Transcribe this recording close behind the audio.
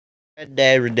Red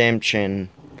Dead Redemption,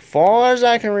 far as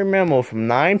I can remember, from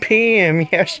 9 p.m.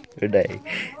 yesterday,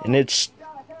 and it's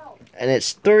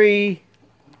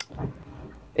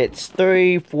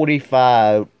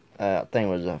 3:45. I think it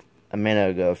was a minute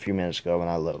ago, a few minutes ago when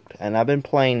I looked, and I've been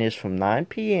playing this from 9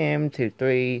 p.m. to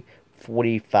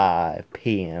 3:45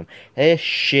 p.m. This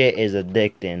shit is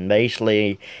addicting.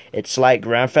 Basically, it's like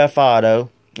Grand Theft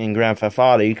Auto. In Grand Theft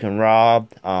Auto, you can rob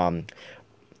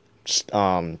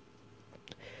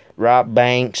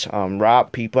banks,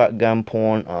 rob people at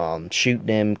gunpoint, shoot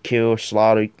them, kill,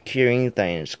 slaughter, kill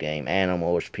anything in this game.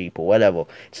 Animals, people, whatever.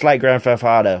 It's like Grand Theft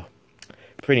Auto,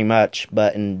 pretty much.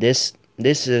 But in this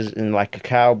is in like a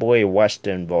cowboy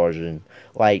western version.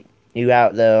 Like, you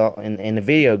out there in the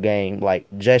video game, like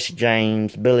Jesse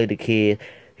James, Billy the Kid,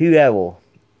 whoever.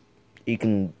 You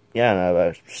can,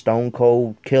 a stone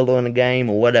cold killer in the game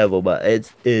or whatever, but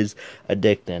it is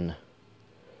addicting.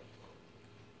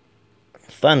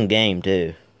 Fun game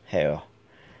too. Hell,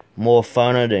 more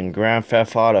funner than Grand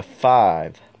Theft Auto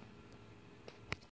 5.